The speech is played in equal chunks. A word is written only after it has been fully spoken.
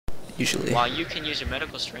usually. While you can use your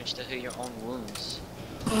medical syringe to heal your own wounds.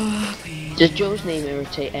 Does Joe's name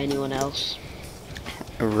irritate anyone else?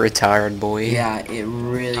 A retired boy. Yeah, it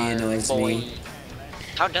really Tired annoys boy. me.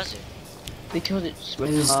 How does it? Because it's It's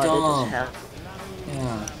retarded dumb. as hell.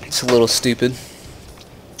 Yeah. It's a little stupid.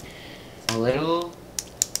 A little.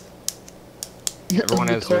 Everyone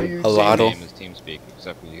has their A lot same of- name as TeamSpeak,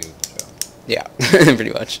 except for you, Joe. Yeah, pretty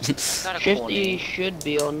much. Not a cool Shifty name. should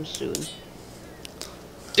be on soon.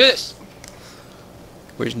 Do this!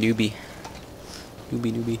 Where's newbie?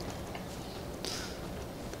 Newbie.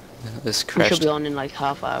 This We should crashed be on in like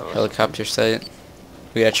half hour. helicopter site.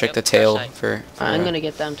 We gotta check Yep, the tail crash site. for I'm gonna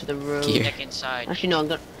get down to the road. gear. Check inside. Actually, no, I'm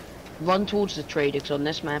gonna run towards the trader because on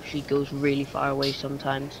this map she goes really far away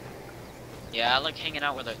sometimes. Yeah, I like hanging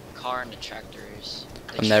out where the car and the tractor is.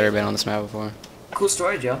 I've never been on this map before. Cool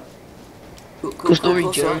story, Joe. Cool story,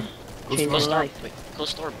 Joe. story. Changed Cool my store, life. wait, cool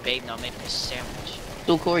store babe now making a sandwich.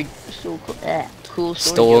 Still Corey. Cool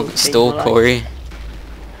story, Joe. Changed Stole my life. Corey.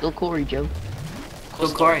 Still Corey, Joe. Cool Still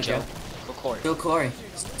story, Corey, Joe. Cool Corey. Still Corey.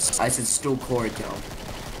 I said still Corey, Joe.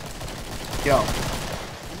 Joe.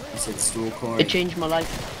 I said still Corey. It changed my life.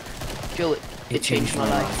 Joe, it changed my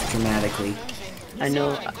life. dramatically. I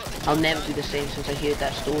know. I'll never be the same since I heard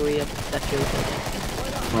that story of that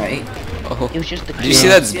Joe. Right? Oh, It was just the did you see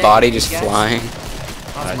that Yeah, body yeah, just yes. flying?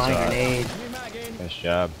 That's my saw it. grenade. Nice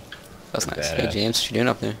job. That's nice. Badass. Hey James, what you doing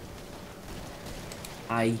up there?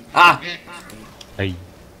 Ah! Hey.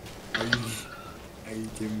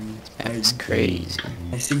 Timmy. That is crazy.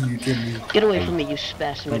 I see you, Timmy. Get away from me, you My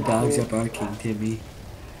specimen. dogs are barking, Timmy.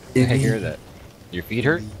 I hear that. Your feet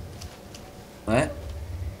hurt? What?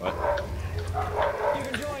 What? You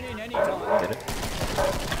can join in any time. Did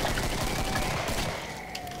it?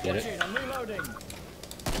 Get it? I'm reloading.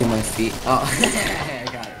 Get my feet. Oh,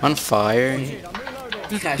 I got it. On fire. I'm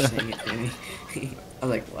reloading. Gosh dang it, Timmy. I was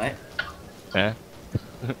like, what? Eh?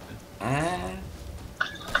 Ah.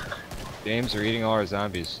 James, we're eating all our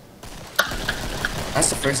zombies. That's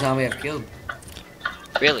the first zombie I've killed.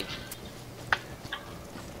 Really?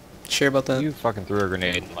 Sure about that? You fucking threw a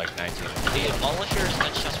grenade in like 19. Dude, all of your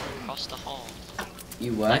gunshots from across the hall.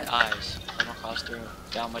 You Like what? eyes. From across the room.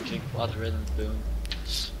 Down my drink while the rhythm boom.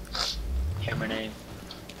 Hammer name.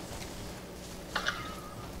 I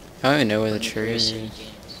don't even know where the tree is.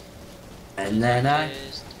 And then I.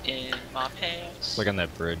 In my pants. Look on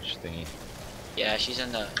that bridge thingy. Yeah, she's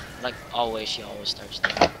in the, like always, she always starts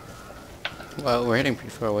there. Well, we're heading pretty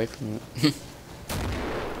far away from it.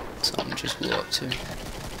 Something just blew up too.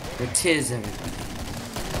 It is everybody.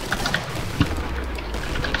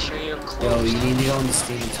 Make sure you're Yo, close. you need to go on the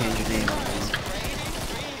Steam and change your name.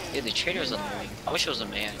 Dude, the trader's annoying. I wish it was a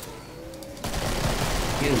man.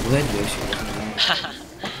 You would wish it was a man.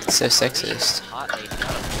 It's so sexist. Hot lady, not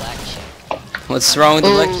a black chick. What's wrong with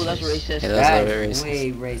the black? Oh, that's racist. Yeah, that's a That's little bit racist.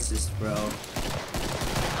 way racist, bro.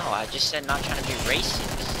 No, I just said not trying to be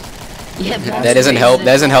racist. Yeah, but That doesn't help. That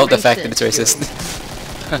doesn't help the fact that racist. it's racist.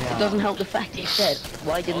 It doesn't help the fact he said,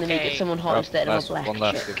 why didn't they make Okay. it someone hot Oh, instead of last a black one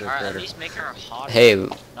left. chick? Give it a Alright, at crater. least make her hot. Hey,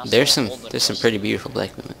 Not there's so some old and there's some pussy. pretty beautiful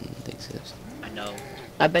black women that exist. I know.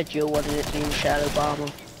 I bet Joe wanted it to be Michelle Obama.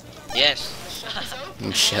 Yes.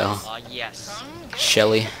 Michelle, Yes.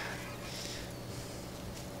 Shelly.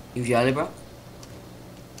 You jelly, bro?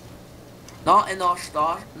 Not enough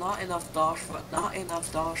stars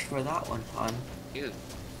for that one, hon. Dude.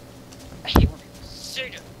 I hate when people say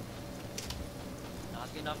that. Not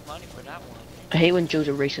enough money for that one. I hate when Joe's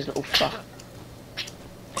a racist little fuck.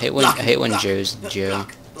 I hate when Joe's Joe.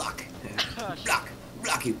 Block you.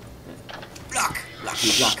 Block you.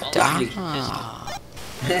 Ah,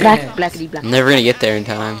 Blackity black. I'm never gonna get there in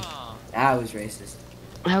time. Ah. That was racist.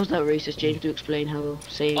 How's that racist, James? To explain how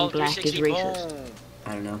saying Oh, black is 360, racist. boom.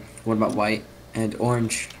 I don't know. What about white and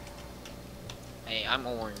orange? Hey, I'm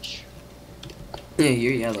orange. Yeah,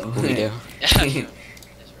 you're yellow. What we do? That's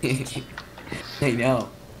racist. I know.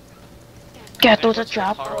 Get to the There's a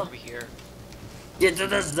car chopper. over here. Get to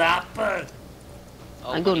the zapper.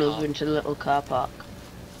 Oh, I'm going yeah. over into the little car park.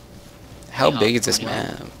 How big is this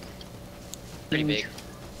map? Pretty big.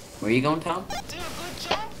 Where you going, Tom?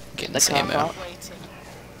 Getting The the car same park. out.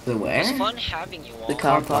 The where? It's fun having you all. The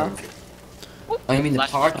car park. Oh, you mean the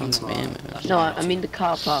Left parking Lots of lot? ammo. No, I mean the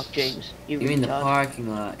car park, James. You You mean the retard. parking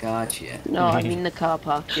lot? Gotcha. No, I mean the car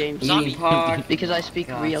park, James. You mean parking? Because I speak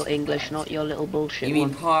Gotcha. real English, not your little bullshit You mean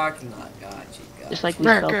one. parking lot? Gotcha. Just like we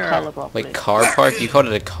spell color properly. Wait, car park? You called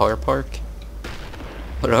it a car park?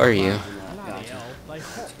 What are you?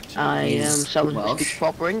 I am someone who Welsh. speaks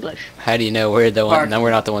proper English. How do you know we're the one? Park. No,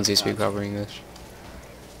 we're not the ones who speak proper English.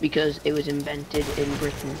 Because it was invented in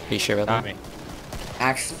Britain. Are you sure about that? Tommy.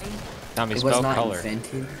 Actually, Tommy, it was spell not color.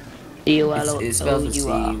 invented. It's spelled with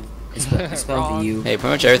D-O-L-O-U-R. C. It's spelled with U. Hey, pretty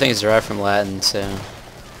much everything is derived from Latin, so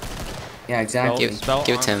Yeah, exactly. give Spell it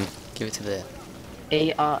to armor. him. Give it to the.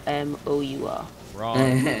 A-R-M-O-U-R.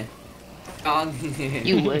 Wrong. Wrong.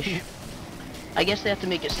 You wish. I guess they have to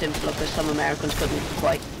make it simpler because some Americans couldn't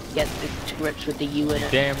quite get to grips with the U in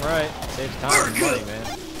it. Damn right. Saves time and money,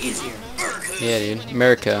 man. Easier. Yeah, dude.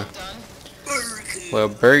 America. Where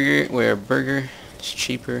a burger is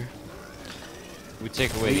cheaper. We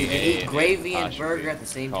take away You the can A eat and gravy and apostrophe. burger at the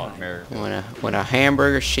same Call it time. America. When a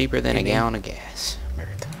hamburger's cheaper than a Hey, man. gallon of gas.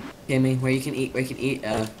 America. Kimmy, where you can eat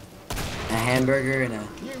a hamburger and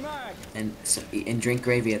New mag. and drink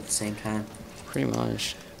gravy at the same time. Pretty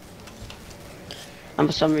much. And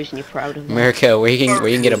for some reason you're proud of that. America, where you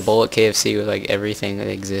can get a bowl at KFC with like everything that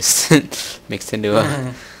exists mixed into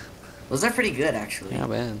a. Those are pretty good, actually. Not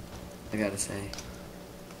bad. I gotta say.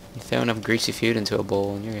 You throw enough greasy food into a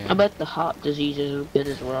bowl and you're I good. bet the heart diseases are good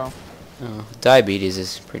as well. Oh, diabetes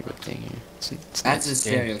is a pretty big thing here. It's That's a nuts.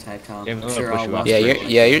 stereotype, Tom. James, I'm I'm sure gonna push all you out.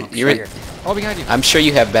 Yeah, you're. Oh, behind you. I'm sure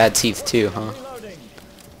you have bad teeth too, huh? Reloading.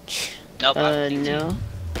 Nope. I don't think so. No.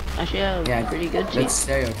 Actually, I have Yeah, pretty good That's teeth.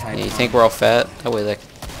 stereotype. Yeah, you think we're all fat? I weigh like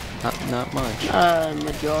not much.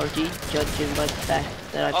 Majority, judging by the fact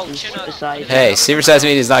that Oh, I've been chin up. supersized. Hey, supersized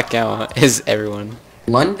me does not count. Is everyone?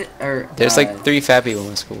 London or There's like 3 fat people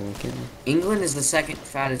in school. Okay? England is the second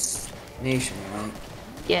fattest nation, right?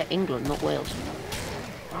 Yeah, England, not Wales.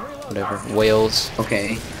 Whatever. Wales.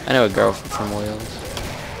 Okay, I know a girl from Wales.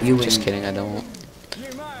 you Just in kidding, I don't.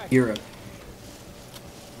 New mag. Europe.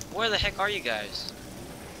 Where the heck are you guys?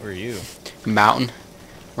 Where are you? Mountain.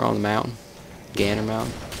 We're on the mountain. Gander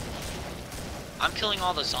Mountain. I'm killing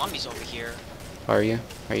all the zombies over here. Are you?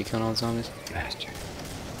 Are you killing all the zombies? Bastard.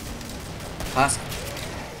 Last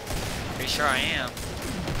Pretty sure I am.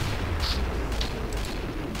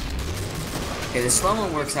 Okay, the slow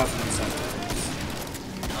one works out for me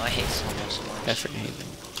sometimes. No, I hate slow-mo so much. I freaking hate them.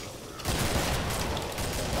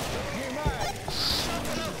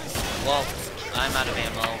 Well, I'm out of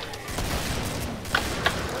ammo.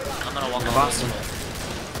 I'm gonna walk all Boston. the way.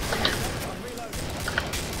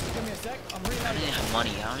 Give me a sec. I'm I don't reloading. even have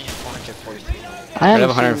money. I only have 443. I have haven't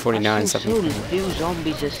 149 seen something. so few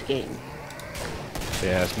zombies this game.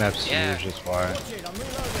 Yeah, this map's Yeah. huge, that's why. Shit, I'm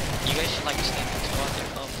reloading. You guys should like escape the squad there.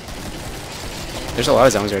 Oh. There's a lot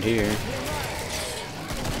of zombies right here.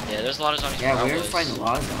 Yeah, there's a lot of zombies. Yeah, where we I were was, fighting a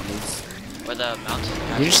lot of zombies. Where the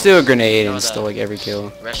mountain. You just do a grenade You know and where still the like every kill.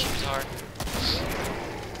 restrooms are.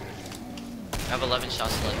 I have 11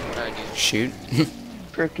 shots left. What do I do? Shoot.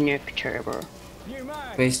 Freaking turbo. New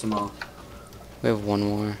mag. Waste them all. We have one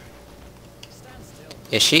more.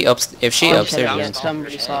 Is she up? If she Oh, upstairs, I yeah, was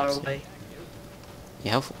somebody going far for away.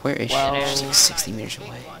 yeah. Where is she? Wow. She's like 60 meters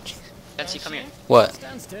away. Jeez. Betsy, come here. What?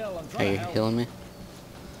 Stand still. I'm Are trying you to help. healing me?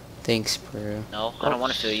 Thanks, bro. No, I don't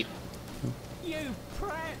want to feel you. You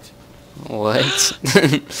prat.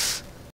 What?